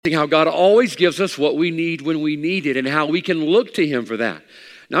How God always gives us what we need when we need it and how we can look to Him for that.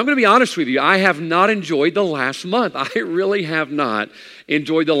 Now, I'm going to be honest with you. I have not enjoyed the last month. I really have not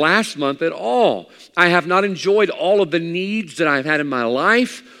enjoyed the last month at all. I have not enjoyed all of the needs that I've had in my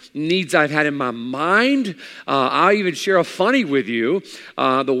life, needs I've had in my mind. I'll even share a funny with you.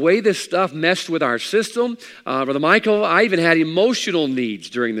 The way this stuff messed with our system. Brother Michael, I even had emotional needs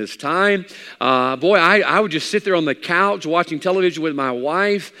during this time. I would just sit there on the couch watching television with my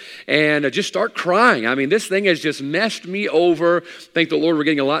wife and just start crying. I mean, this thing has just messed me over. Thank the Lord we're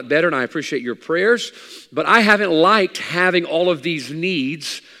getting a lot better, and I appreciate your prayers. But I haven't liked having all of these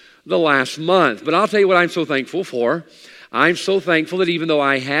needs the last month. But I'll tell you what I'm so thankful for. I'm so thankful that even though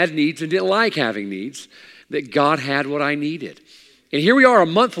I had needs and didn't like having needs, that God had what I needed. And here we are a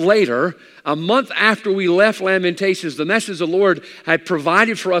month later, a month after we left Lamentations. The message the Lord had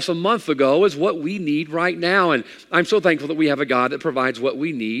provided for us a month ago is what we need right now. And I'm so thankful that we have a God that provides what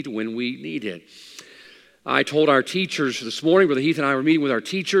we need when we need it. I told our teachers this morning, Brother Heath and I were meeting with our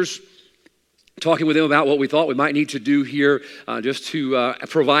teachers, talking with them about what we thought we might need to do here just to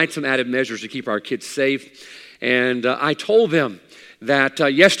provide some added measures to keep our kids safe. And I told them that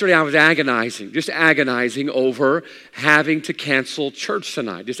yesterday I was agonizing over having to cancel church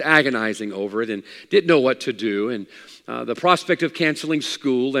tonight, just agonizing over it and didn't know what to do. And the prospect of canceling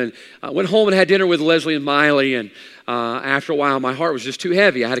school, and went home and had dinner with Leslie and Miley, and after a while my heart was just too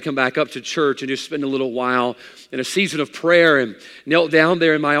heavy. I had to come back up to church and just spend a little while in a season of prayer, and knelt down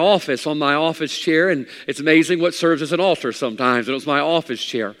there in my office on my office chair, and it's amazing what serves as an altar sometimes, and it was my office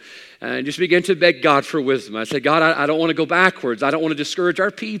chair. And just began to beg God for wisdom. I said, God, I don't want to go backwards. I don't want to discourage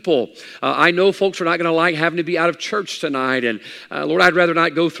our people. I know folks are not going to like having to be out of church tonight. And Lord, I'd rather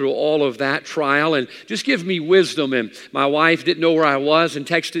not go through all of that trial. And just give me wisdom. And my wife didn't know where I was and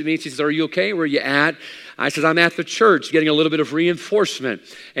texted me. She says, are you okay? Where are you at? I said, I'm at the church getting a little bit of reinforcement.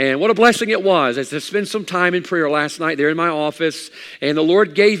 And what a blessing it was as to spend some time in prayer last night there in my office. And the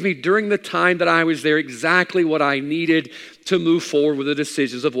Lord gave me during the time that I was there exactly what I needed to move forward with the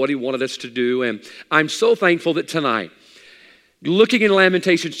decisions of what He wanted us to do. And I'm so thankful that tonight, looking in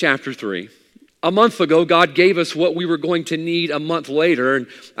Lamentations chapter 3, a month ago, God gave us what we were going to need a month later. And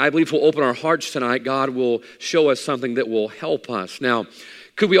I believe if we'll open our hearts tonight, God will show us something that will help us. Now,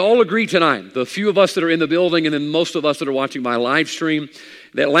 could we all agree tonight, the few of us that are in the building and then most of us that are watching my live stream,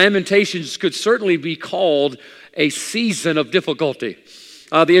 that Lamentations could certainly be called a season of difficulty?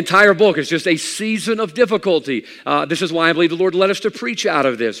 The entire book is just a season of difficulty. This is why I believe the Lord led us to preach out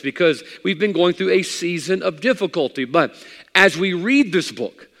of this, because we've been going through a season of difficulty. But as we read this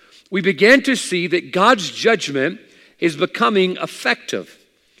book, we begin to see that God's judgment is becoming effective.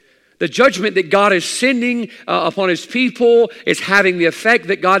 The judgment that God is sending upon His people is having the effect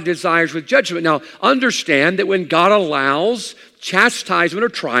that God desires with judgment. Now, understand that when God allows chastisement or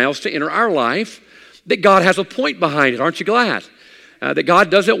trials to enter our life, that God has a point behind it. Aren't you glad? That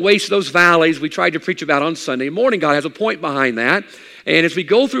God doesn't waste those valleys we tried to preach about on Sunday morning. God has a point behind that. And as we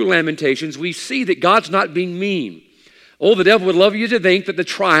go through Lamentations, we see that God's not being mean. Oh, the devil would love you to think that the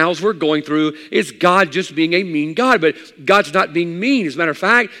trials we're going through is God just being a mean God, but God's not being mean. As a matter of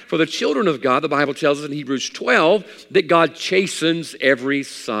fact, for the children of God, the Bible tells us in Hebrews 12 that God chastens every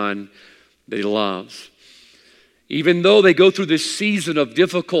son that He loves. Even though they go through this season of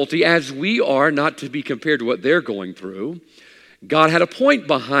difficulty, as we are, not to be compared to what they're going through, God had a point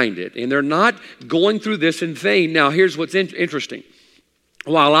behind it, and they're not going through this in vain. Now, here's what's interesting.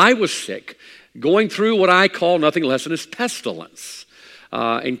 While I was sick, going through what I call nothing less than a pestilence,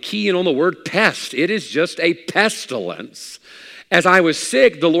 and keying on the word pest, it is just a pestilence. As I was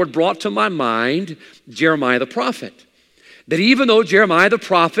sick, the Lord brought to my mind Jeremiah the prophet. That even though Jeremiah the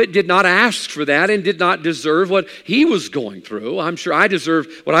prophet did not ask for that and did not deserve what he was going through, I'm sure I deserve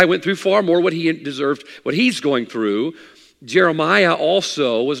what I went through far more what he deserved, what he's going through, Jeremiah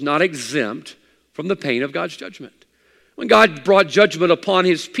also was not exempt from the pain of God's judgment. When God brought judgment upon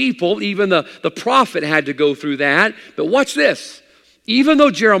His people, even the prophet had to go through that. But watch this. Even though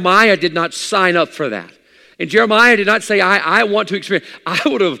Jeremiah did not sign up for that, and Jeremiah did not say, I want to experience, I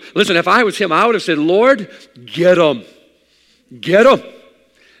would have, listen, if I was him, I would have said, Lord, get them. Get them.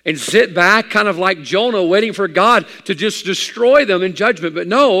 And sit back kind of like Jonah waiting for God to just destroy them in judgment. But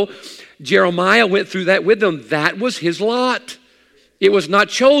no, Jeremiah went through that with them. That was his lot. It was not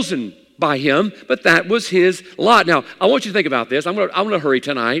chosen by him, but that was his lot. Now, I want you to think about this. I'm going to hurry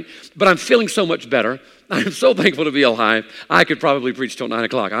tonight, but I'm feeling so much better. I'm so thankful to be alive. I could probably preach till 9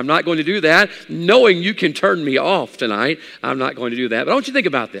 o'clock. I'm not going to do that, knowing you can turn me off tonight. I'm not going to do that. But I want you to think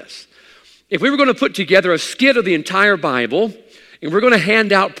about this. If we were going to put together a skit of the entire Bible, and we're going to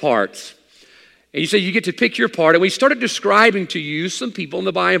hand out parts, And you say you get to pick your part. And we started describing to you some people in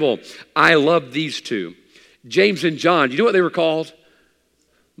the Bible. I love these two. James and John. Do you know what they were called?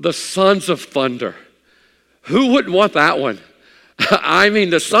 The sons of thunder. Who wouldn't want that one? I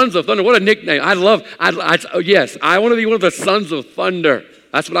mean, the sons of thunder. What a nickname. I want to be one of the sons of thunder.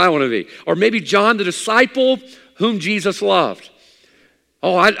 That's what I want to be. Or maybe John, the disciple whom Jesus loved.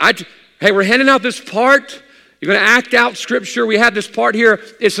 Hey, we're handing out this part. You're going to act out scripture. We have this part here.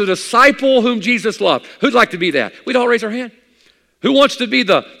 It's the disciple whom Jesus loved. Who'd like to be that? We'd all raise our hand. Who wants to be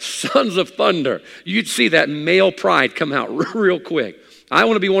the sons of thunder? You'd see that male pride come out real quick. I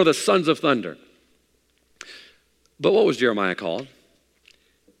want to be one of the sons of thunder. But what was Jeremiah called?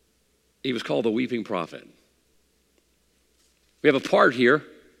 He was called the weeping prophet. We have a part here.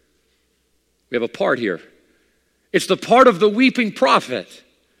 It's the part of the weeping prophet.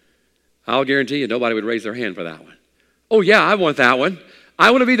 I'll guarantee you nobody would raise their hand for that one. Oh yeah, I want that one. I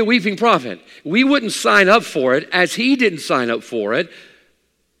want to be the weeping prophet. We wouldn't sign up for it as he didn't sign up for it,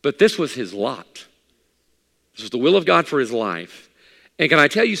 but this was his lot. This was the will of God for his life. And can I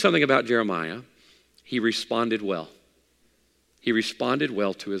tell you something about Jeremiah? He responded well. He responded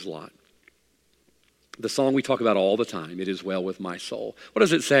well to his lot. The song we talk about all the time, It Is Well With My Soul. What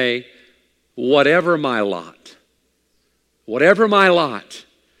does it say? Whatever my lot, whatever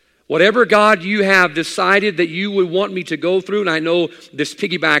God you have decided that you would want me to go through, and I know this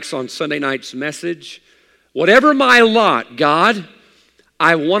piggybacks on Sunday night's message, whatever my lot, God,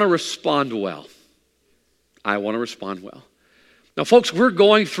 I want to respond well. Now, folks, we're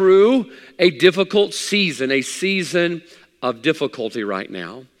going through a difficult season, a season of difficulty right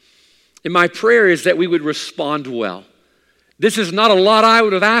now. And my prayer is that we would respond well. This is not a lot I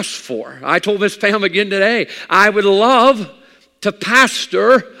would have asked for. I told Miss Pam again today, I would love to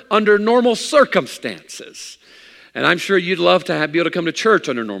pastor under normal circumstances. And I'm sure you'd love to be able to come to church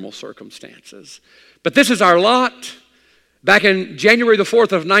under normal circumstances. But this is our lot. Back in January the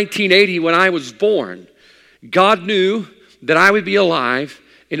 4th of 1980, when I was born, God knew that I would be alive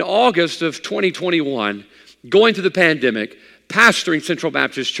in August of 2021, going through the pandemic, pastoring Central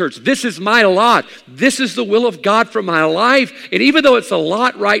Baptist Church. This is my lot. This is the will of God for my life. And even though it's a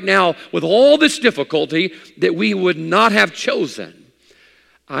lot right now with all this difficulty that we would not have chosen,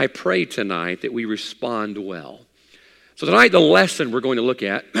 I pray tonight that we respond well. So tonight the lesson we're going to look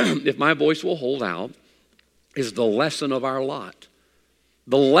at, if my voice will hold out, is the lesson of our lot.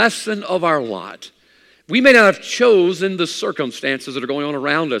 The lesson of our lot. We may not have chosen the circumstances that are going on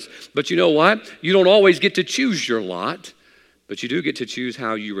around us, but you know what? You don't always get to choose your lot, but you do get to choose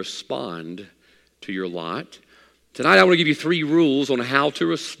how you respond to your lot. Tonight I want to give you 3 rules on how to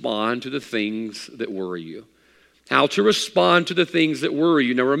respond to the things that worry you. How to respond to the things that worry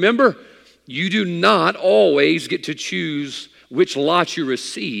you. Now remember, you do not always get to choose which lot you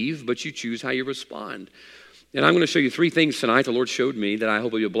receive, but you choose how you respond. And I'm going to show you 3 things tonight the Lord showed me that I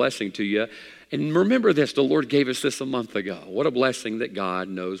hope will be a blessing to you. And remember this, the Lord gave us this a month ago. What a blessing that God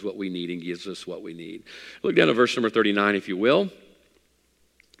knows what we need and gives us what we need. Look down at verse number 39, if you will.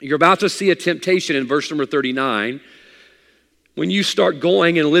 You're about to see a temptation in verse number 39 when you start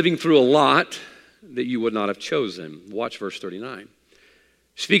going and living through a lot that you would not have chosen. Watch verse 39.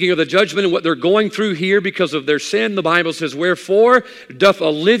 Speaking of the judgment and what they're going through here because of their sin, the Bible says, wherefore doth a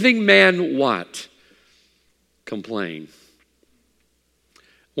living man what? Complain.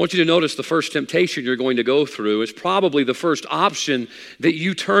 I want you to notice the first temptation you're going to go through is probably the first option that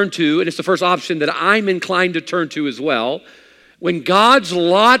you turn to, and it's the first option that I'm inclined to turn to as well. When God's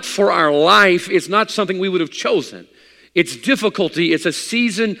lot for our life is not something we would have chosen. It's difficulty. It's a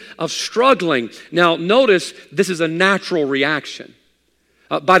season of struggling. Now, notice this is a natural reaction.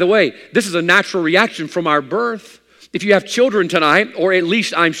 By the way, this is a natural reaction from our birth. If you have children tonight, or at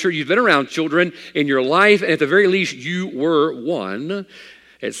least I'm sure you've been around children in your life, and at the very least you were one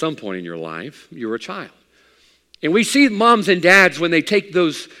at some point in your life, you were a child. And we see moms and dads when they take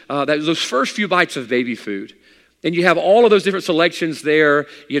those first few bites of baby food, and you have all of those different selections there.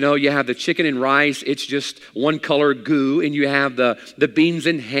 You know, you have the chicken and rice, it's just one color goo, and you have the beans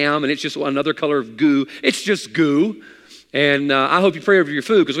and ham, and it's just another color of goo. It's just goo. And I hope you pray over your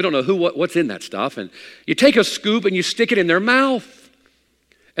food because we don't know what's in that stuff. And you take a scoop and you stick it in their mouth.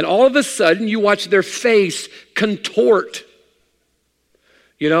 And all of a sudden you watch their face contort.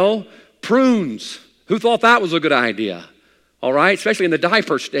 You know, prunes. Who thought that was a good idea? All right, especially in the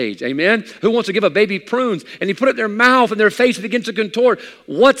diaper stage, amen? Who wants to give a baby prunes? And you put it in their mouth and their face begins to contort.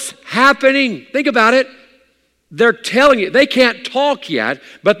 What's happening? Think about it. They're telling you, they can't talk yet,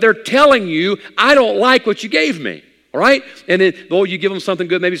 but they're telling you, I don't like what you gave me. All right? And then, you give them something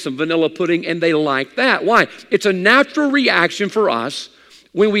good, maybe some vanilla pudding, and they like that. Why? It's a natural reaction for us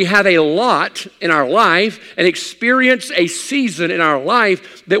when we have a lot in our life and experience a season in our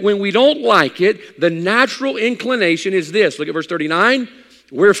life that when we don't like it, the natural inclination is this. Look at verse 39.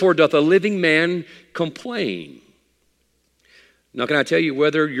 Wherefore doth a living man complain? Now, can I tell you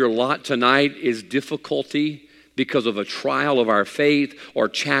whether your lot tonight is difficulty because of a trial of our faith or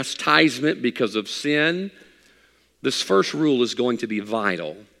chastisement because of sin? This first rule is going to be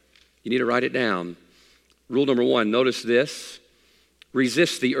vital. You need to write it down. Rule number 1, notice this.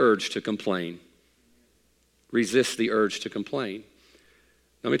 Resist the urge to complain. Resist the urge to complain.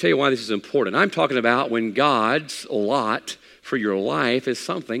 Let me tell you why this is important. I'm talking about when God's lot for your life is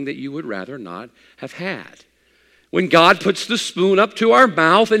something that you would rather not have had. When God puts the spoon up to our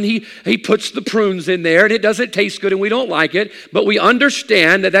mouth and he puts the prunes in there and it doesn't taste good and we don't like it, but we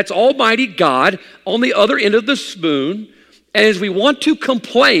understand that that's Almighty God on the other end of the spoon. And as we want to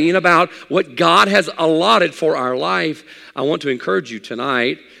complain about what God has allotted for our life, I want to encourage you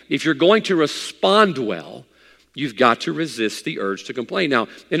tonight, if you're going to respond well, you've got to resist the urge to complain. Now,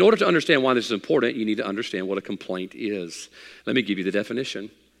 in order to understand why this is important, you need to understand what a complaint is. Let me give you the definition.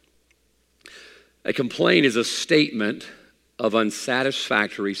 A complaint is a statement of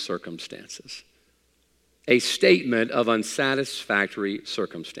unsatisfactory circumstances. A statement of unsatisfactory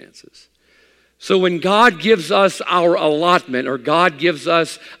circumstances. So when God gives us our allotment or God gives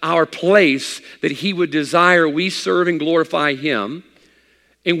us our place that he would desire we serve and glorify him,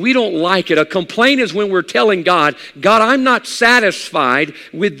 and we don't like it, a complaint is when we're telling God, God, I'm not satisfied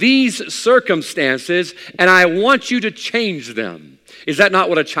with these circumstances and I want you to change them. Is that not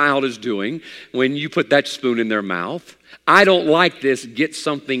what a child is doing when you put that spoon in their mouth? I don't like this, get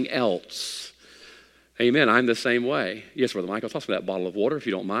something else. Amen, I'm the same way. Yes, Brother Michael, toss me that bottle of water if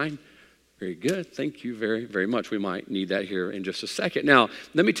you don't mind. Very good. Thank you very, very much. We might need that here in just a second. Now,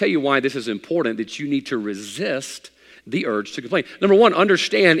 let me tell you why this is important, that you need to resist the urge to complain. Number 1,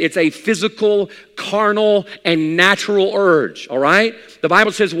 understand it's a physical, carnal, and natural urge, all right? The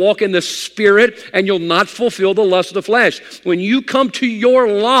Bible says walk in the Spirit and you'll not fulfill the lust of the flesh. When you come to your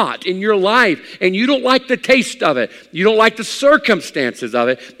lot in your life and you don't like the taste of it, you don't like the circumstances of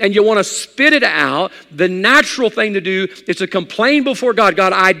it, and you want to spit it out, the natural thing to do is to complain before God.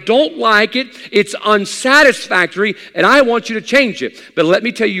 God, I don't like it. It's unsatisfactory, and I want you to change it. But let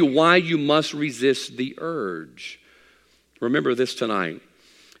me tell you why you must resist the urge. Remember this tonight.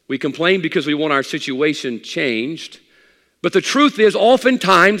 We complain because we want our situation changed. But the truth is,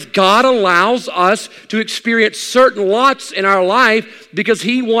 oftentimes, God allows us to experience certain lots in our life because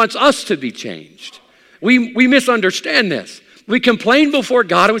he wants us to be changed. We misunderstand this. We complain before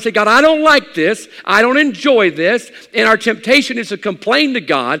God and we say, God, I don't like this. I don't enjoy this. And our temptation is to complain to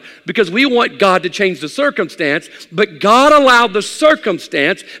God because we want God to change the circumstance. But God allowed the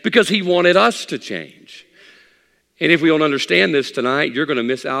circumstance because he wanted us to change. And if we don't understand this tonight, you're going to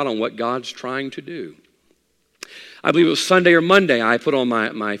miss out on what God's trying to do. I believe it was Sunday or Monday, I put on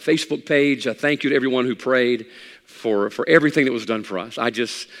my Facebook page a thank you to everyone who prayed for everything that was done for us.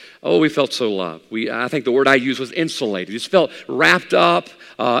 We felt so loved. I think the word I used was insulated. We just felt wrapped up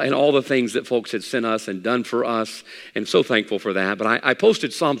in all the things that folks had sent us and done for us, and so thankful for that. But I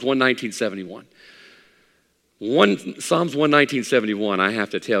posted Psalms 119:71. Psalms 119:71, I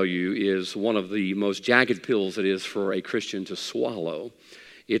have to tell you, is one of the most jagged pills it is for a Christian to swallow.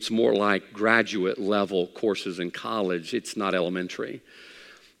 It's more like graduate level courses in college. It's not elementary.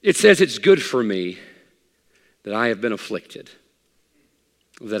 It says, it's good for me that I have been afflicted,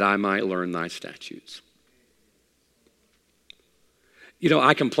 that I might learn thy statutes. You know,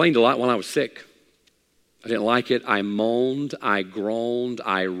 I complained a lot when I was sick. I didn't like it. I moaned, I groaned,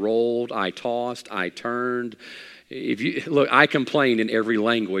 I rolled, I tossed, I turned. I complained in every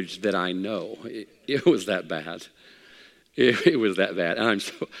language that I know. It was that bad. It was that bad. And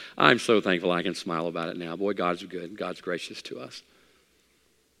I'm so thankful I can smile about it now. Boy, God's good. God's gracious to us.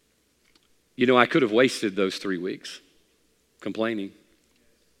 You know, I could have wasted those 3 weeks complaining.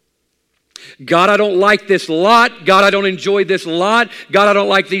 God, I don't like this lot. God, I don't enjoy this lot. God, I don't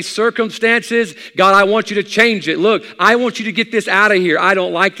like these circumstances. God, I want you to change it. Look, I want you to get this out of here. I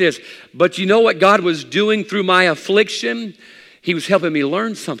don't like this. But you know what God was doing through my affliction? He was helping me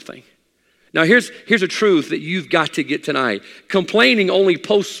learn something. Now, here's a truth that you've got to get tonight. Complaining only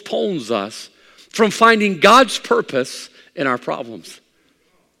postpones us from finding God's purpose in our problems.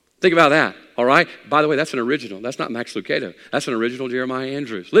 Think about that, all right? By the way, that's an original. That's not Max Lucado. That's an original Jeremiah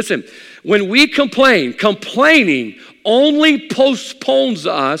Andrews. Listen, when we complain, complaining only postpones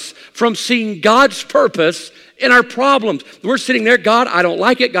us from seeing God's purpose in our problems. We're sitting there, God, I don't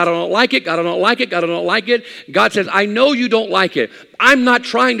like it. God, I don't like it. God, I don't like it. God, I don't like it. God says, I know you don't like it. I'm not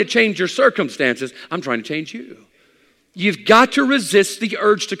trying to change your circumstances. I'm trying to change you. You've got to resist the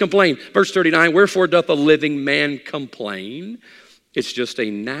urge to complain. Verse 39, wherefore doth a living man complain? It's just a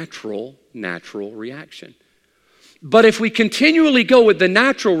natural reaction. But if we continually go with the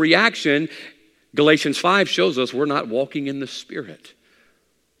natural reaction, Galatians 5 shows us we're not walking in the Spirit.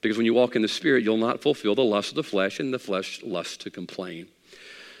 Because when you walk in the Spirit, you'll not fulfill the lust of the flesh, and the flesh lusts to complain.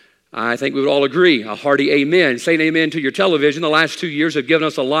 I think we would all agree, a hearty amen. Say an amen to your television. The last 2 years have given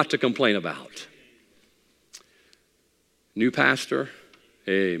us a lot to complain about. New pastor,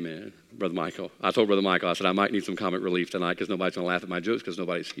 amen. Brother Michael, I told Brother Michael, I said I might need some comic relief tonight because nobody's going to laugh at my jokes because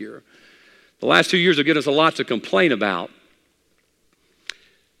nobody's here. The last 2 years have given us a lot to complain about.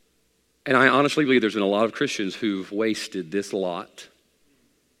 And I honestly believe there's been a lot of Christians who've wasted this lot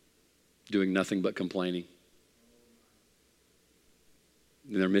doing nothing but complaining.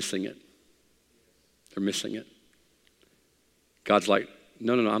 And they're missing it. They're missing it. God's like,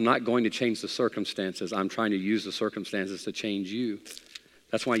 no, I'm not going to change the circumstances. I'm trying to use the circumstances to change you.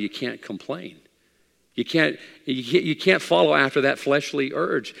 That's why you can't complain. You can't follow after that fleshly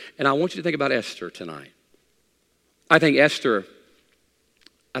urge. And I want you to think about Esther tonight. I think Esther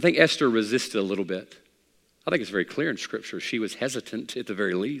resisted a little bit. I think it's very clear in Scripture. She was hesitant at the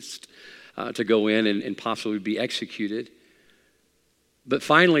very least to go in and possibly be executed. But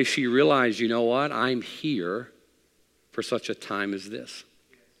finally she realized, you know what? I'm here for such a time as this.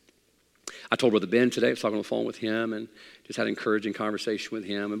 I told Brother Ben today, I was talking on the phone with him and just had an encouraging conversation with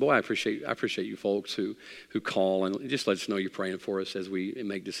him. And boy, I appreciate you folks who call and just let us know you're praying for us as we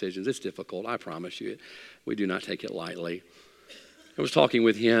make decisions. It's difficult, I promise you. We do not take it lightly. I was talking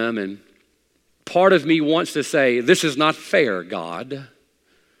with him, and part of me wants to say, this is not fair, God.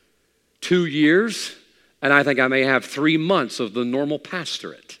 2 years, and I think I may have 3 months of the normal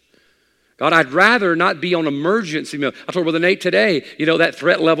pastorate. God, I'd rather not be on emergency mode. I told Brother Nate today, that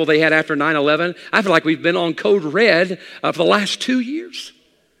threat level they had after 9/11, I feel like we've been on code red for the last 2 years.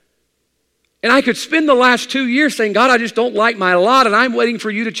 And I could spend the last 2 years saying, God, I just don't like my lot, and I'm waiting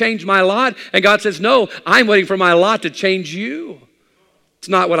for you to change my lot. And God says, no, I'm waiting for my lot to change you. It's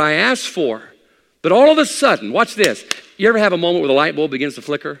not what I asked for. But all of a sudden, watch this. You ever have a moment where the light bulb begins to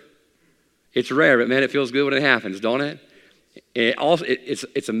flicker? It's rare, but man, it feels good when it happens, don't it?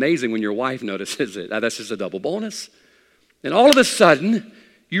 It's amazing when your wife notices it. That's just a double bonus. And all of a sudden,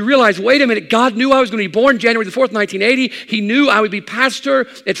 you realize, wait a minute, God knew I was going to be born January the 4th, 1980. He knew I would be pastor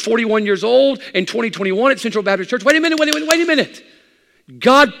at 41 years old in 2021 at Central Baptist Church. Wait a minute.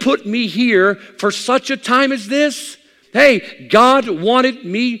 God put me here for such a time as this. Hey, God wanted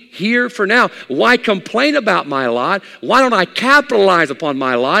me here for now. Why complain about my lot? Why don't I capitalize upon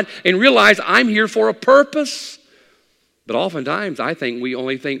my lot and realize I'm here for a purpose? But oftentimes, I think we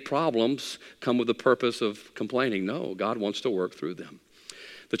only think problems come with the purpose of complaining. No, God wants to work through them.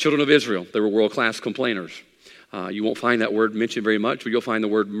 The children of Israel, they were world-class complainers. You won't find that word mentioned very much, but you'll find the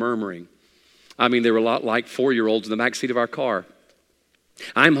word murmuring. I mean, they were a lot like 4-year-olds in the back seat of our car.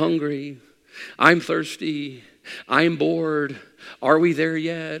 I'm hungry. I'm thirsty. I'm bored. Are we there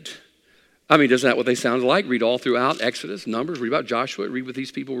yet? I mean, isn't that what they sounded like? Read all throughout Exodus, Numbers, read about Joshua, read what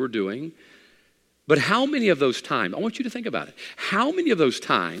these people were doing. But how many of those times, I want you to think about it, how many of those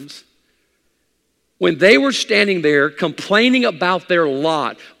times when they were standing there complaining about their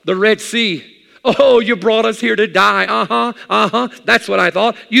lot, the Red Sea, oh, you brought us here to die, that's what I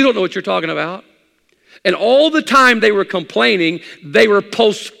thought. You don't know what you're talking about. And all the time they were complaining, they were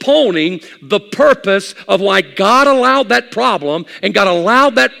postponing the purpose of why God allowed that problem, and God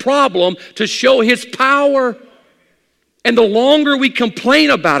allowed that problem to show His power. And the longer we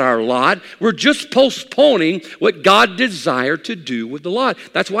complain about our lot, we're just postponing what God desired to do with the lot.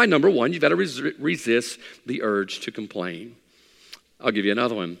 That's why, number one, you've got to resist the urge to complain. I'll give you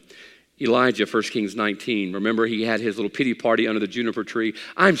another one. Elijah, 1 Kings 19. Remember, he had his little pity party under the juniper tree.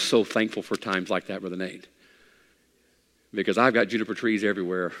 I'm so thankful for times like that, Brother Nate. Because I've got juniper trees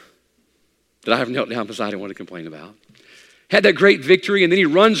everywhere that I have knelt down beside and want to complain about. Had that great victory, and then he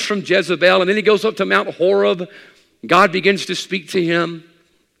runs from Jezebel, and then he goes up to Mount Horeb. God begins to speak to him.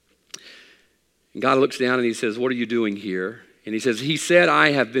 And God looks down and he says, what are you doing here? And he says, he said,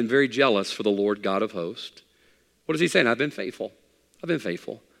 I have been very jealous for the Lord God of hosts. What is he saying? I've been faithful. I've been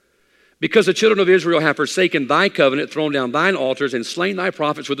faithful. Because the children of Israel have forsaken thy covenant, thrown down thine altars, and slain thy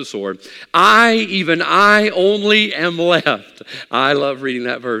prophets with the sword. Even I only am left. I love reading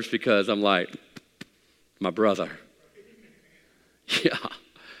that verse because I'm like, my brother. Yeah,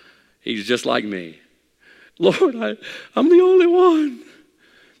 he's just like me. Lord, I'm the only one.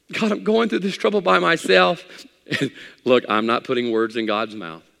 God, I'm going through this trouble by myself. And look, I'm not putting words in God's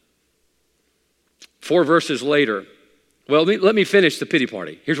mouth. 4 verses later, Well, let me finish the pity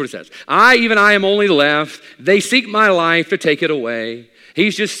party. Here's what it says. I am only left. They seek my life to take it away.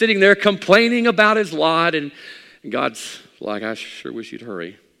 He's just sitting there complaining about his lot, and God's like, I sure wish you'd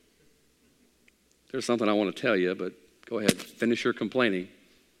hurry. There's something I want to tell you, but go ahead. Finish your complaining.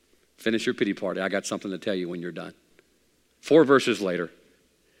 Finish your pity party. I got something to tell you when you're done. 4 verses later.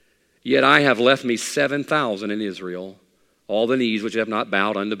 Yet I have left me 7,000 in Israel, all the knees which have not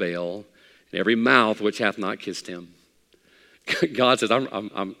bowed unto Baal, and every mouth which hath not kissed him. God says,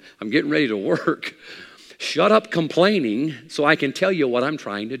 I'm getting ready to work. Shut up complaining so I can tell you what I'm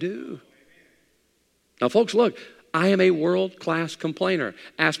trying to do. Now, folks, look, I am a world-class complainer.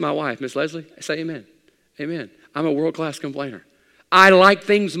 Ask my wife, Miss Leslie, say amen. Amen. I'm a world-class complainer. I like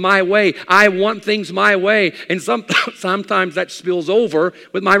things my way. I want things my way. And sometimes that spills over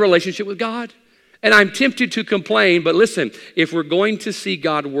with my relationship with God. And I'm tempted to complain, but listen, if we're going to see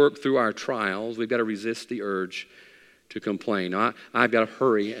God work through our trials, we've got to resist the urge to complain. I've got to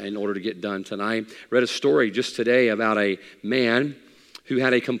hurry in order to get done tonight. I read a story just today about a man who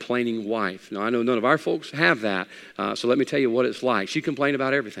had a complaining wife. Now, I know none of our folks have that, so let me tell you what it's like. She complained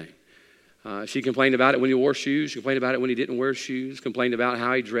about everything. She complained about it when he wore shoes. She complained about it when he didn't wear shoes. Complained about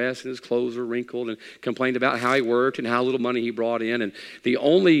how he dressed and his clothes were wrinkled. And complained about how he worked and how little money he brought in. And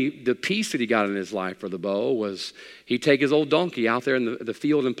the peace that he got in his life for the bow was he'd take his old donkey out there in the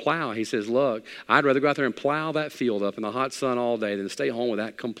field and plow. He says, look, I'd rather go out there and plow that field up in the hot sun all day than stay home with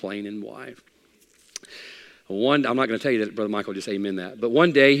that complaining wife. I'm not going to tell you that, Brother Michael, just amen that. But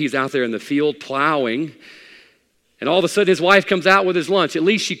one day he's out there in the field plowing. And all of a sudden, his wife comes out with his lunch. At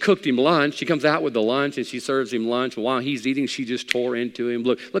least she cooked him lunch. She comes out with the lunch, and she serves him lunch. And while he's eating, she just tore into him.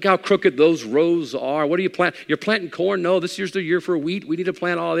 Look how crooked those rows are. What do you plant? You're planting corn? No, this year's the year for wheat. We need to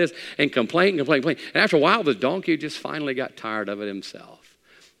plant all this. And complain. And after a while, the donkey just finally got tired of it himself.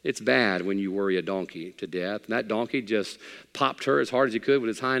 It's bad when you worry a donkey to death. And that donkey just popped her as hard as he could with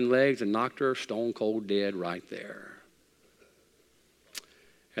his hind legs and knocked her stone cold dead right there.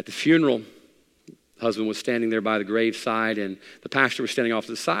 At the funeral, husband was standing there by the graveside, and the pastor was standing off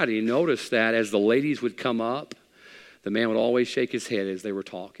to the side, and he noticed that as the ladies would come up, the man would always shake his head as they were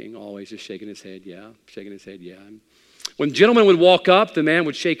talking, always just shaking his head, yeah, shaking his head, yeah. And when gentlemen would walk up, the man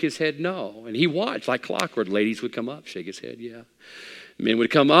would shake his head, no. And he watched like clockwork. Ladies would come up, shake his head, yeah. Men would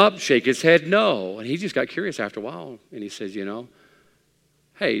come up, shake his head, no. And he just got curious after a while, and he says, hey,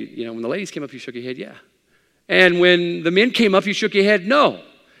 when the ladies came up, you shook your head, yeah. And when the men came up, you shook your head, no.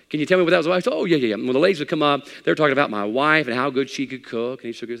 Can you tell me what that was about? I said, oh, yeah. When the ladies would come up, they were talking about my wife and how good she could cook. And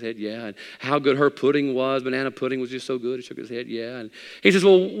he shook his head, yeah. And how good her pudding was. Banana pudding was just so good. He shook his head, yeah. And he says,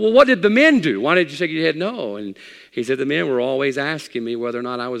 well, what did the men do? Why did you shake your head? No. And he said, the men were always asking me whether or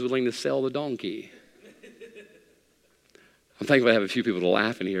not I was willing to sell the donkey. I'm thankful I have a few people to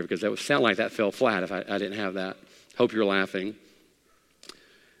laugh in here because that would sound like that fell flat if I didn't have that. Hope you're laughing.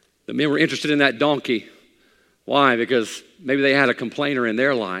 The men were interested in that donkey. Why? Because maybe they had a complainer in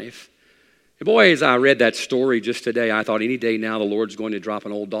their life. And boy, as I read that story just today, I thought any day now the Lord's going to drop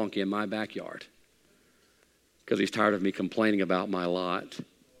an old donkey in my backyard because he's tired of me complaining about my lot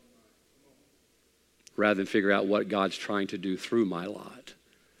rather than figure out what God's trying to do through my lot.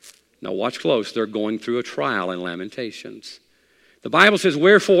 Now watch close. They're going through a trial in Lamentations. The Bible says,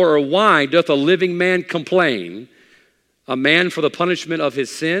 wherefore or why doth a living man complain? A man for the punishment of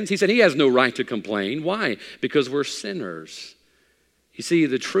his sins? He said he has no right to complain. Why? Because we're sinners. You see,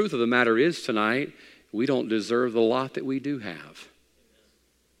 the truth of the matter is tonight, we don't deserve the lot that we do have.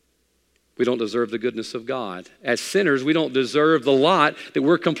 We don't deserve the goodness of God. As sinners, we don't deserve the lot that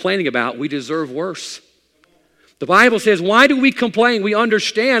we're complaining about. We deserve worse. The Bible says, why do we complain? We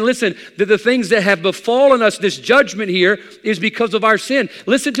understand, listen, that the things that have befallen us, this judgment here, is because of our sin.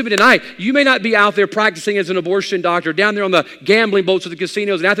 Listen to me tonight. You may not be out there practicing as an abortion doctor, down there on the gambling boats at the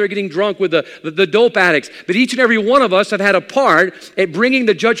casinos, and out there getting drunk with the dope addicts. But each and every one of us have had a part at bringing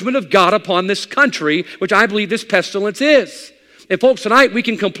the judgment of God upon this country, which I believe this pestilence is. And folks, tonight we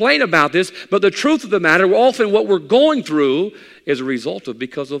can complain about this, but the truth of the matter, often what we're going through is a result of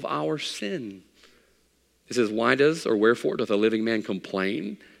because of our sin. It says, why does or wherefore doth a living man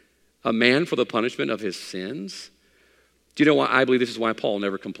complain? A man for the punishment of his sins? Do you know why? I believe this is why Paul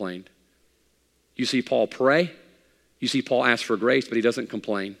never complained. You see Paul pray. You see Paul ask for grace, but he doesn't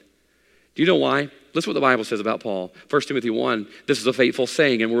complain. Do you know why? Listen what the Bible says about Paul. 1 Timothy 1, this is a faithful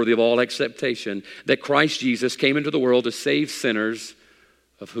saying and worthy of all acceptation, that Christ Jesus came into the world to save sinners,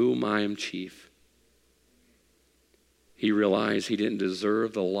 of whom I am chief. He realized he didn't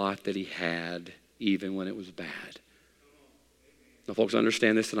deserve the lot that he had, even when it was bad. Now, folks,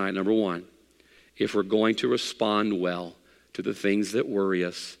 understand this tonight. Number one, if we're going to respond well to the things that worry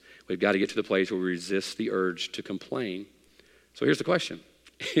us, we've got to get to the place where we resist the urge to complain. So here's the question.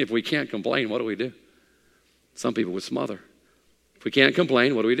 If we can't complain, what do we do? Some people would smother. If we can't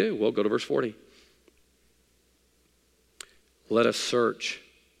complain, what do we do? Well, go to verse 40. Let us search,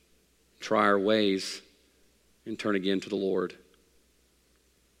 try our ways, and turn again to the Lord.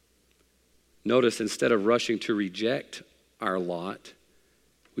 Notice, instead of rushing to reject our lot,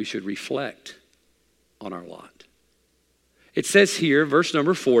 we should reflect on our lot. It says here, verse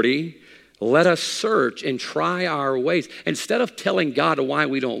number 40, let us search and try our ways. Instead of telling God why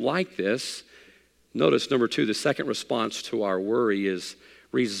we don't like this, notice number 2, the second response to our worry is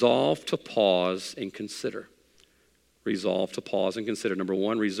resolve to pause and consider. Resolve to pause and consider. Number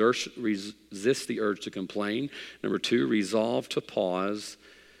 1, resist the urge to complain. Number 2, resolve to pause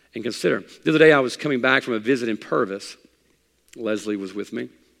and consider. The other day I was coming back from a visit in Purvis. Leslie was with me.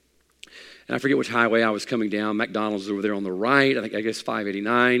 And I forget which highway I was coming down. McDonald's over there on the right. I guess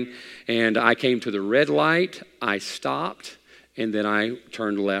 589. And I came to the red light. I stopped. And then I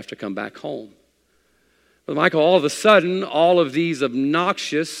turned left to come back home. But Michael, all of a sudden, all of these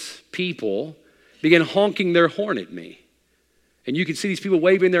obnoxious people began honking their horn at me. And you can see these people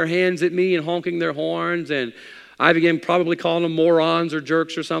waving their hands at me and honking their horns. And I began probably calling them morons or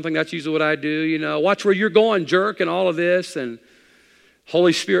jerks or something. That's usually what I do, Watch where you're going, jerk, and all of this. And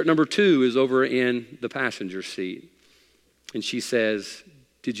Holy Spirit number 2 is over in the passenger seat. And she says,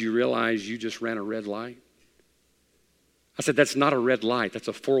 did you realize you just ran a red light? I said, that's not a red light. That's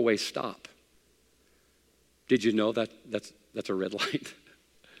a 4-way stop. Did you know that's a red light?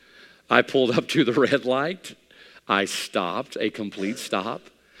 I pulled up to the red light. I stopped, a complete stop.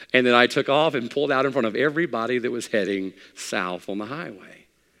 And then I took off and pulled out in front of everybody that was heading south on the highway.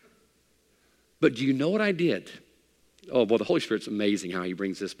 But do you know what I did? Oh, boy, the Holy Spirit's amazing how he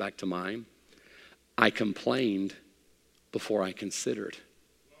brings this back to mind. I complained before I considered.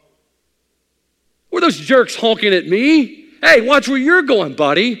 Were those jerks honking at me? Hey, watch where you're going,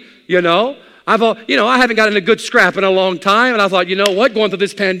 buddy. I haven't gotten a good scrap in a long time, and I thought, you know what, going through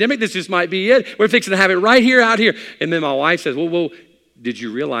this pandemic, this just might be it. We're fixing to have it right here, out here. And then my wife says, well, did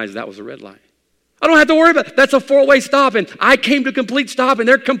you realize that was a red light? I don't have to worry about it. That's a 4-way stop, and I came to a complete stop, and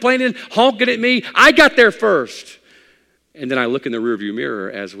they're complaining, honking at me. I got there first. And then I look in the rearview mirror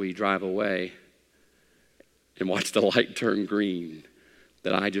as we drive away and watch the light turn green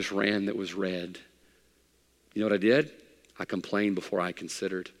that I just ran that was red. You know what I did? I complained before I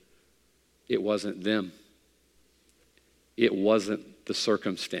considered. It wasn't them. It wasn't the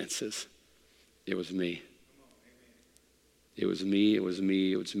circumstances. It was me. It was me, it was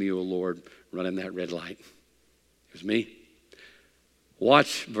me, it was me, oh Lord, running that red light. It was me.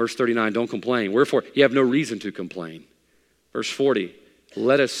 Watch verse 39, don't complain. Wherefore, you have no reason to complain. Verse 40,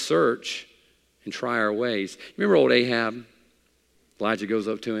 let us search and try our ways. You remember old Ahab? Elijah goes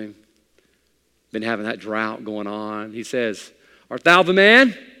up to him. Been having that drought going on. He says, art thou the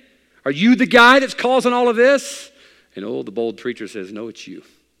man? Are you the guy that's causing all of this? And the bold preacher says, no, it's you.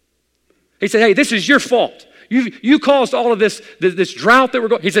 He said, hey, this is your fault. You caused all of this drought that we're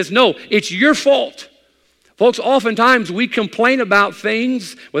going. He says, no, it's your fault. Folks, oftentimes we complain about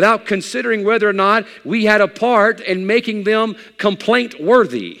things without considering whether or not we had a part in making them complaint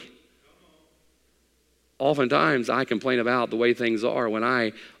worthy. Oftentimes I complain about the way things are when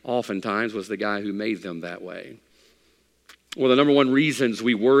I oftentimes was the guy who made them that way. Well, the number one reasons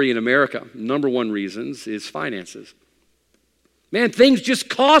we worry in America, number one reasons is finances. Man, things just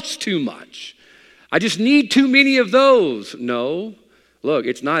cost too much. I just need too many of those. No. Look,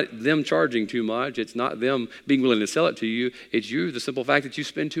 it's not them charging too much. It's not them being willing to sell it to you. It's you, the simple fact that you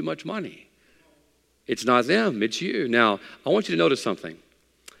spend too much money. It's not them, it's you. Now, I want you to notice something.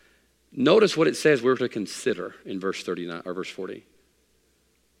 Notice what it says we're to consider in verse 39 or verse 40.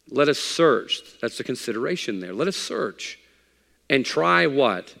 Let us search. That's the consideration there. Let us search and try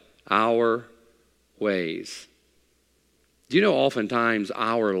what? Our ways. Do you know oftentimes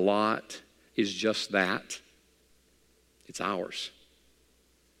our lot is just that? It's ours.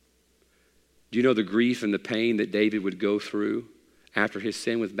 Do you know the grief and the pain that David would go through after his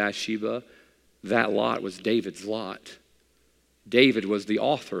sin with Bathsheba? That lot was David's lot. David was the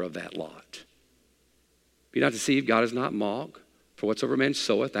author of that lot. Be not deceived, God is not mocked. For whatsoever man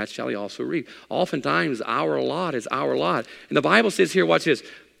soweth, that shall he also reap. Oftentimes, our lot is our lot. And the Bible says here, watch this,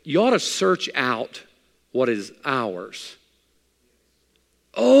 you ought to search out what is ours.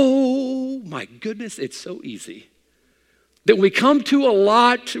 Oh, my goodness, it's so easy. That when we come to a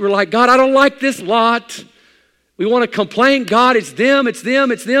lot, we're like, God, I don't like this lot. We want to complain, God, it's them, it's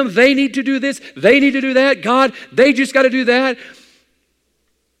them, it's them. They need to do this, they need to do that. God, they just got to do that.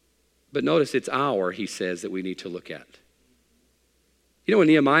 But notice it's our, he says, that we need to look at. You know, when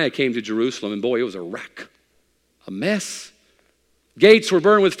Nehemiah came to Jerusalem, and boy, it was a wreck, a mess. Gates were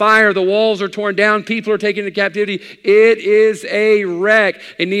burned with fire. The walls are torn down. People are taken into captivity. It is a wreck.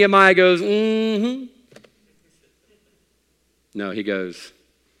 And Nehemiah goes, No, he goes,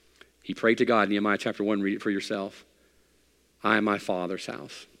 he prayed to God. Nehemiah chapter 1, read it for yourself. I am my Father's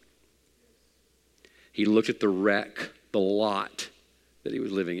house. He looked at the wreck, the lot that he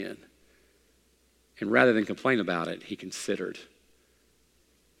was living in. And rather than complain about it, he considered,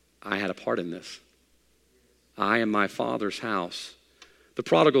 I had a part in this. I am my Father's house. The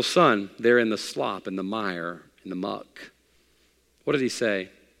prodigal son, there in the slop, in the mire, in the muck. What did he say?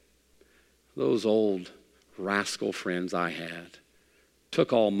 Those old rascal friends I had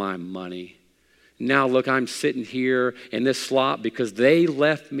took all my money. Now look, I'm sitting here in this slop because they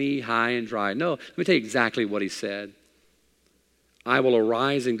left me high and dry. No, let me tell you exactly what he said. I will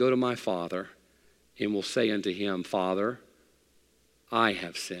arise and go to my father and will say unto him, Father, I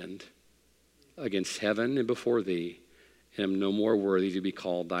have sinned against heaven and before thee, and am no more worthy to be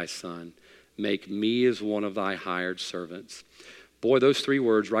called thy son. Make me as one of thy hired servants. Boy, those three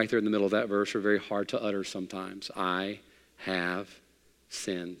words right there in the middle of that verse are very hard to utter sometimes. I have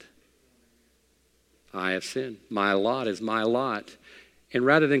sinned. I have sinned. My lot is my lot. And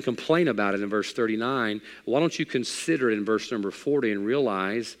rather than complain about it in verse 39, why don't you consider it in verse number 40 and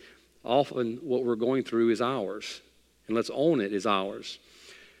realize often what we're going through is ours. And let's own it as ours.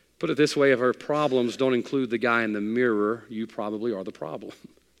 Put it this way, if our problems don't include the guy in the mirror, you probably are the problem.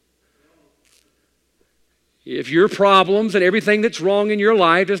 If your problems and everything that's wrong in your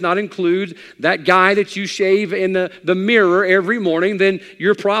life does not include that guy that you shave in the mirror every morning, then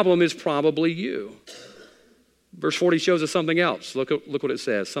your problem is probably you. Verse 40 shows us something else. Look what it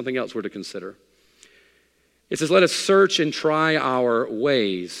says, something else we're to consider. It says, let us search and try our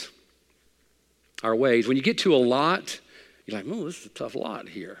ways. Our ways. When you get to a lot, you're like, oh, this is a tough lot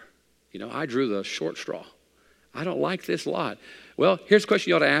here. You know, I drew the short straw. I don't like this lot. Well, here's a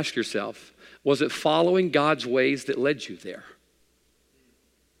question you ought to ask yourself. Was it following God's ways that led you there?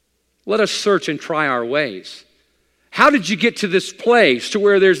 Let us search and try our ways. How did you get to this place to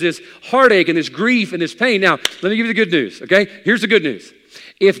where there's this heartache and this grief and this pain? Now, let me give you the good news, okay? Here's the good news.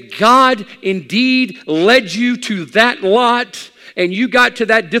 If God indeed led you to that lot and you got to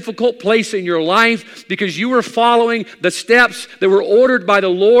that difficult place in your life because you were following the steps that were ordered by the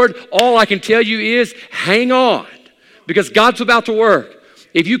Lord, all I can tell you is hang on because God's about to work.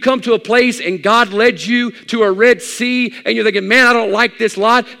 If you come to a place and God led you to a Red Sea and you're thinking, man, I don't like this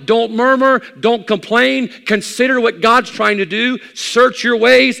lot, don't murmur, don't complain. Consider what God's trying to do. Search your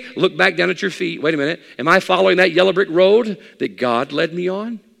ways. Look back down at your feet. Wait a minute. Am I following that yellow brick road that God led me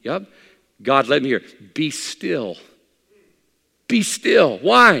on? Yep. God led me here. Be still. Be still.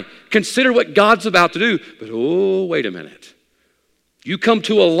 Why? Consider what God's about to do. But oh, wait a minute. You come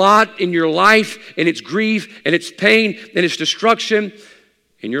to a lot in your life and it's grief and it's pain and it's destruction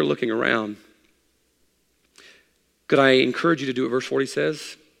and you're looking around. Could I encourage you to do what verse 40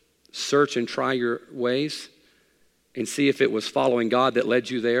 says? Search and try your ways and see if it was following God that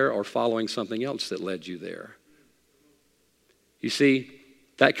led you there or following something else that led you there. You see,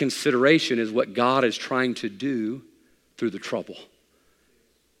 that consideration is what God is trying to do through the trouble.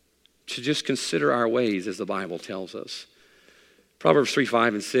 To just consider our ways, as the Bible tells us. Proverbs 3,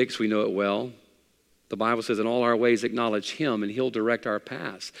 5, and 6, we know it well. The Bible says, in all our ways acknowledge him and he'll direct our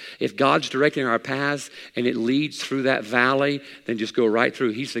paths. If God's directing our paths and it leads through that valley, then just go right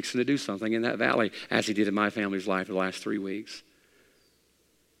through. He's fixing to do something in that valley, as he did in my family's life the last 3 weeks.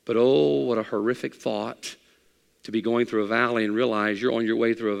 But oh, what a horrific thought to be going through a valley and realize you're on your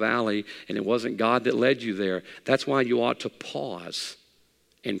way through a valley and it wasn't God that led you there. That's why you ought to pause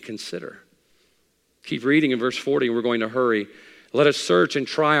and consider. Keep reading in verse 40 and we're going to hurry. Let us search and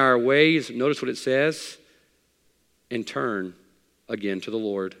try our ways. Notice what it says. And turn again to the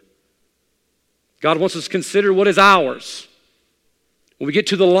Lord. God wants us to consider what is ours. When we get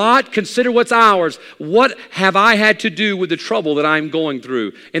to the lot, consider what's ours. What have I had to do with the trouble that I'm going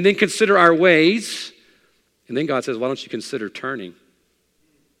through? And then consider our ways. And then God says, why don't you consider turning?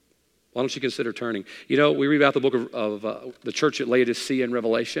 Why don't you consider turning? You know, we read about the book of the church at Laodicea in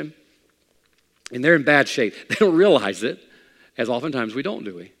Revelation. And they're in bad shape. They don't realize it. As oftentimes we don't,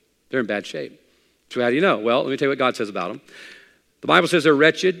 do we? They're in bad shape. So how do you know? Well, let me tell you what God says about them. The Bible says they're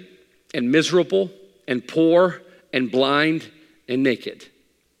wretched and miserable and poor and blind and naked.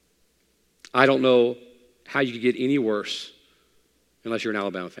 I don't know how you could get any worse unless you're an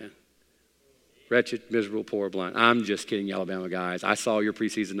Alabama fan. Wretched, miserable, poor, blind. I'm just kidding, Alabama guys. I saw your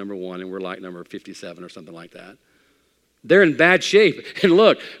preseason number 1 and we're like number 57 or something like that. They're in bad shape. And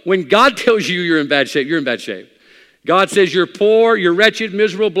look, when God tells you you're in bad shape, you're in bad shape. God says you're poor, you're wretched,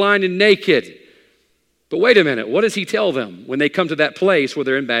 miserable, blind, and naked. But wait a minute, what does he tell them when they come to that place where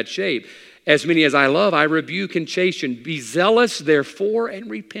they're in bad shape? As many as I love, I rebuke and chasten. Be zealous, therefore, and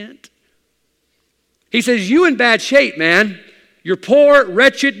repent. He says, you in bad shape, man. You're poor,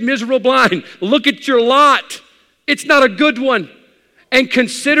 wretched, miserable, blind. Look at your lot. It's not a good one. And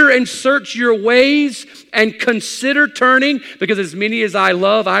consider and search your ways and consider turning, because as many as I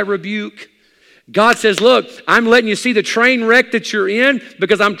love, I rebuke. God says, look, I'm letting you see the train wreck that you're in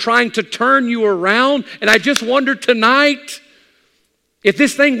because I'm trying to turn you around. And I just wonder tonight if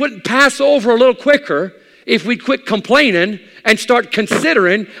this thing wouldn't pass over a little quicker if we quit complaining and start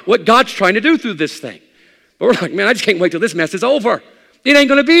considering what God's trying to do through this thing. But we're like, man, I just can't wait till this mess is over. It ain't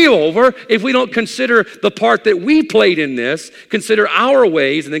going to be over if we don't consider the part that we played in this, consider our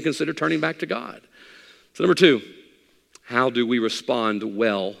ways, and then consider turning back to God. So number 2, how do we respond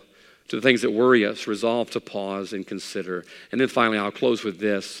well to the things that worry us? Resolve to pause and consider. And then finally, I'll close with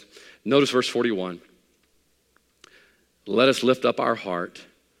this. Notice verse 41. Let us lift up our heart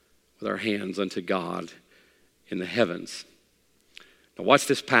with our hands unto God in the heavens. Now watch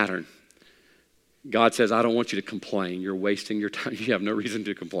this pattern. God says, I don't want you to complain. You're wasting your time. You have no reason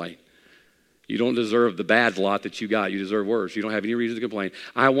to complain. You don't deserve the bad lot that you got. You deserve worse. You don't have any reason to complain.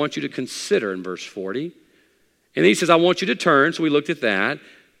 I want you to consider in verse 40. And then he says, I want you to turn. So we looked at that.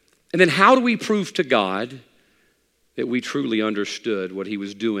 And then how do we prove to God that we truly understood what he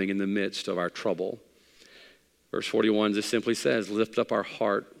was doing in the midst of our trouble? Verse 41 just simply says, lift up our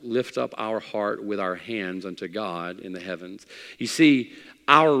heart with our hands unto God in the heavens. You see,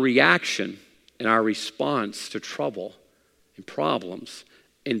 our reaction and our response to trouble and problems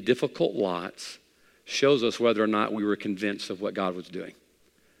and difficult lots shows us whether or not we were convinced of what God was doing.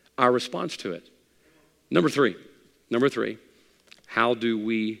 Our response to it. Number three, how do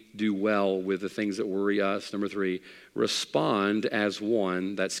we do well with the things that worry us? Number 3, respond as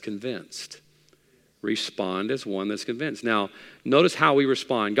one that's convinced. Respond as one that's convinced. Now, notice how we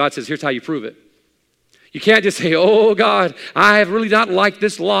respond. God says, here's how you prove it. You can't just say, oh, God, I have really not liked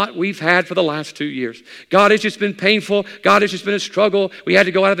this lot we've had for the last 2 years. God, it's just been painful. God, it's just been a struggle. We had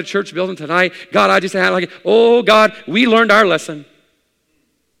to go out of the church building tonight. God, I just had like, oh, God, we learned our lesson.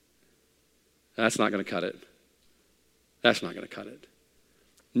 That's not going to cut it. That's not going to cut it.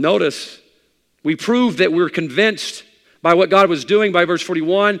 Notice, we proved that we're convinced by what God was doing by verse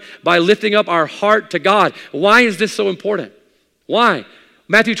 41, by lifting up our heart to God. Why is this so important? Why?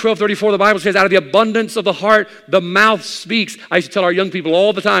 Matthew 12:34, the Bible says, out of the abundance of the heart, the mouth speaks. I used to tell our young people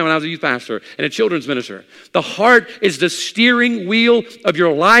all the time when I was a youth pastor and a children's minister. The heart is the steering wheel of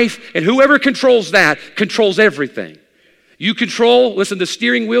your life, and whoever controls that controls everything. You control, listen, the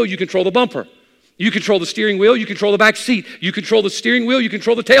steering wheel, you control the bumper. You control the steering wheel, you control the back seat. You control the steering wheel, you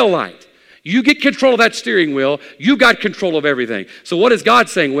control the tail light. You get control of that steering wheel, you got control of everything. So what is God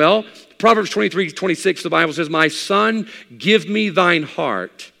saying? Well, Proverbs 23:26, the Bible says, my son, give me thine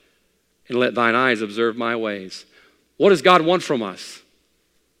heart and let thine eyes observe my ways. What does God want from us?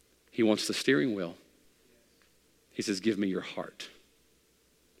 He wants the steering wheel. He says, give me your heart.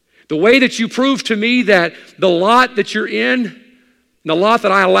 The way that you prove to me that the lot that you're in, the lot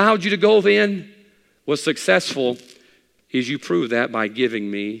that I allowed you to go in was successful, is you prove that by giving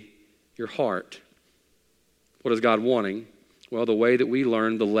me your heart. What is God wanting? Well, the way that we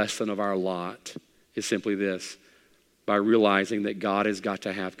learn the lesson of our lot is simply this, by realizing that God has got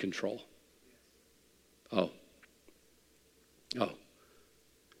to have control. Oh.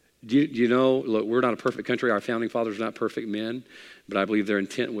 Do you know, look, we're not a perfect country. Our founding fathers are not perfect men, but I believe their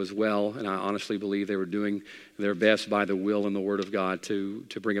intent was well, and I honestly believe they were doing their best by the will and the word of God to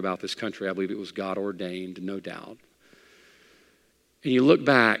bring about this country. I believe it was God ordained, no doubt. And you look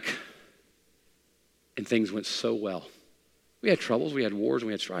back, and things went so well. We had troubles, we had wars, and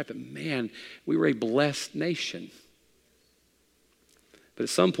we had strife, but man, we were a blessed nation. But at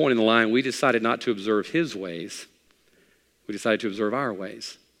some point in the line, we decided not to observe his ways. We decided to observe our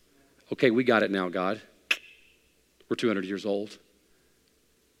ways. Okay, we got it now, God. We're 200 years old.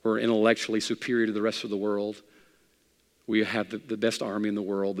 We're intellectually superior to the rest of the world. We have the best army in the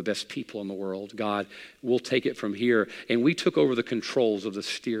world, the best people in the world. God, we'll take it from here. And we took over the controls of the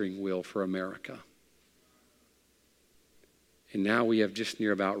steering wheel for America. And now we have just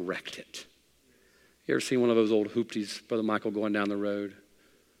near about wrecked it. You ever seen one of those old hoopties, Brother Michael, going down the road?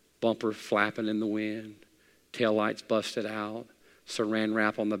 Bumper flapping in the wind, tail lights busted out, saran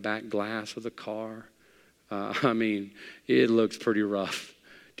wrap on the back glass of the car. It looks pretty rough.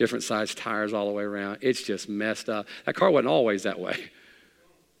 Different size tires all the way around. It's just messed up. That car wasn't always that way.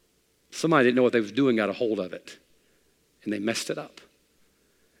 Somebody didn't know what they was doing, got a hold of it, and they messed it up.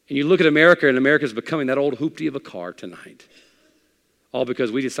 And you look at America, and America's becoming that old hoopty of a car tonight. All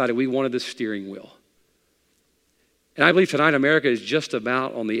because we decided we wanted the steering wheel. And I believe tonight America is just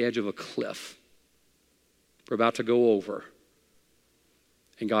about on the edge of a cliff. We're about to go over.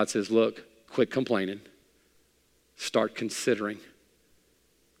 And God says, look, quit complaining. Start considering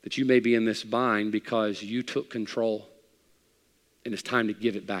that you may be in this bind because you took control. And it's time to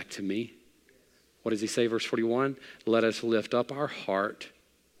give it back to me. What does he say, verse 41? Let us lift up our heart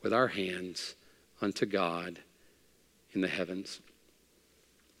with our hands unto God in the heavens.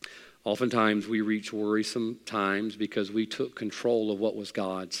 Oftentimes we reach worrisome times because we took control of what was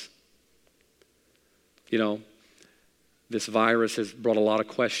God's. You know, this virus has brought a lot of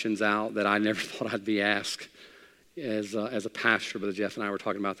questions out that I never thought I'd be asked as a pastor. Brother Jeff and I were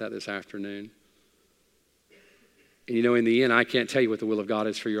talking about that this afternoon. And you know, in the end, I can't tell you what the will of God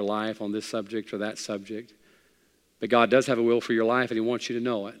is for your life on this subject or that subject. But God does have a will for your life, and he wants you to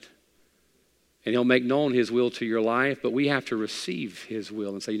know it. And he'll make known his will to your life, but we have to receive his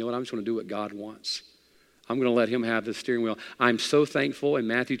will and say, you know what, I'm just going to do what God wants. I'm going to let him have the steering wheel. I'm so thankful in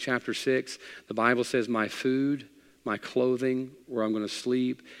Matthew chapter 6, the Bible says my food, my clothing, where I'm going to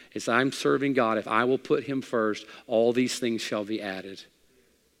sleep. It's I'm serving God. If I will put him first, all these things shall be added.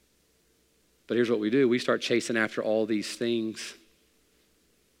 But here's what we do. We start chasing after all these things,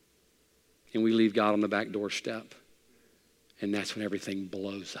 and we leave God on the back doorstep. And that's when everything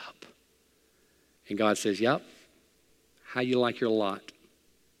blows up. And God says, yep, how you like your lot?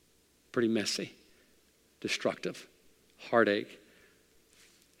 Pretty messy, destructive, heartache.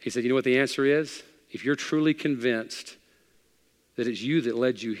 He said, you know what the answer is? If you're truly convinced that it's you that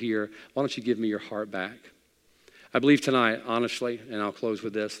led you here, why don't you give me your heart back? I believe tonight, honestly, and I'll close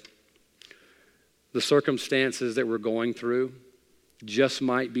with this, the circumstances that we're going through just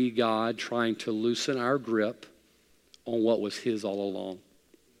might be God trying to loosen our grip on what was his all along.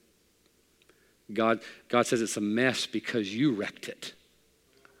 God says it's a mess because you wrecked it.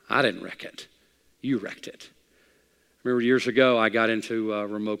 I didn't wreck it. You wrecked it. I remember years ago, I got into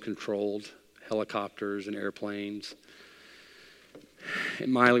remote-controlled helicopters and airplanes.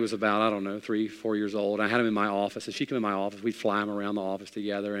 And Miley was about, 3, 4 years old. I had him in my office, and she'd come in my office. We'd fly him around the office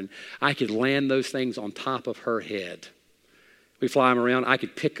together, and I could land those things on top of her head. We fly him around. I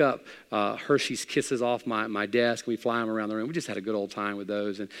could pick up Hershey's Kisses off my desk. We fly him around the room. We just had a good old time with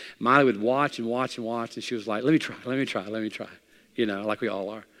those. And Miley would watch and watch and watch, and she was like, let me try. You know, like we all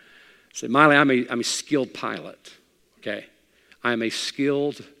are. I said, Miley, I'm a skilled pilot, okay? I am a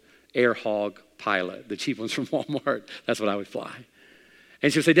skilled air hog pilot, the cheap ones from Walmart. That's what I would fly.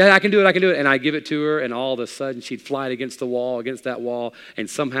 And she would say, Dad, I can do it. And I'd give it to her, and all of a sudden she'd fly it against that wall, and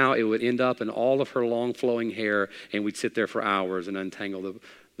somehow it would end up in all of her long flowing hair, and we'd sit there for hours and untangle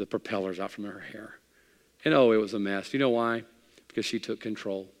the propellers out from her hair. And it was a mess. You know why? Because she took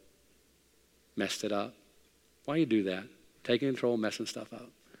control, messed it up. Why you do that? Taking control, messing stuff up.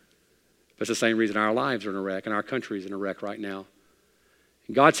 But it's the same reason our lives are in a wreck, and our country's in a wreck right now.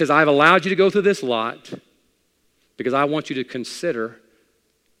 And God says, I've allowed you to go through this lot because I want you to consider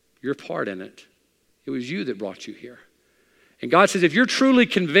your part in it. It was you that brought you here. And God says, if you're truly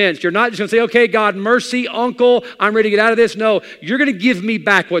convinced, you're not just going to say, okay, God, mercy, uncle, I'm ready to get out of this. No, you're going to give me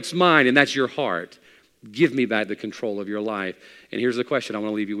back what's mine, and that's your heart. Give me back the control of your life. And here's the question I want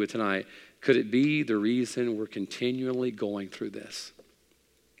to leave you with tonight. Could it be the reason we're continually going through this?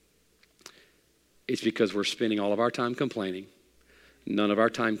 It's because we're spending all of our time complaining, none of our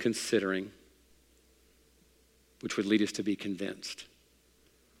time considering, which would lead us to be convinced.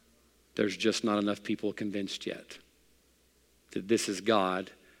 There's just not enough people convinced yet that this is God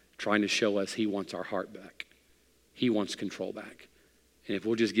trying to show us he wants our heart back. He wants control back. And if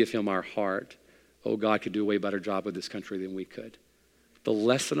we'll just give him our heart, God could do a way better job with this country than we could. The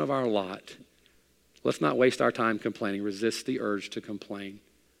lesson of our lot, let's not waste our time complaining. Resist the urge to complain.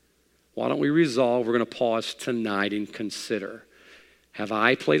 Why don't we resolve, we're going to pause tonight and consider, have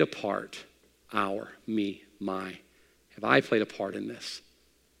I played a part, have I played a part in this?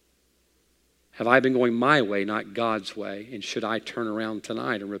 Have I been going my way, not God's way? And should I turn around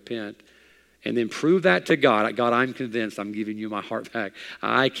tonight and repent? And then prove that to God. God, I'm convinced I'm giving you my heart back.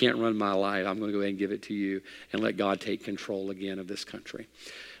 I can't run my life. I'm going to go ahead and give it to you and let God take control again of this country.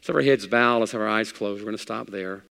 Let's have our heads bowed. Let's have our eyes closed. We're going to stop there.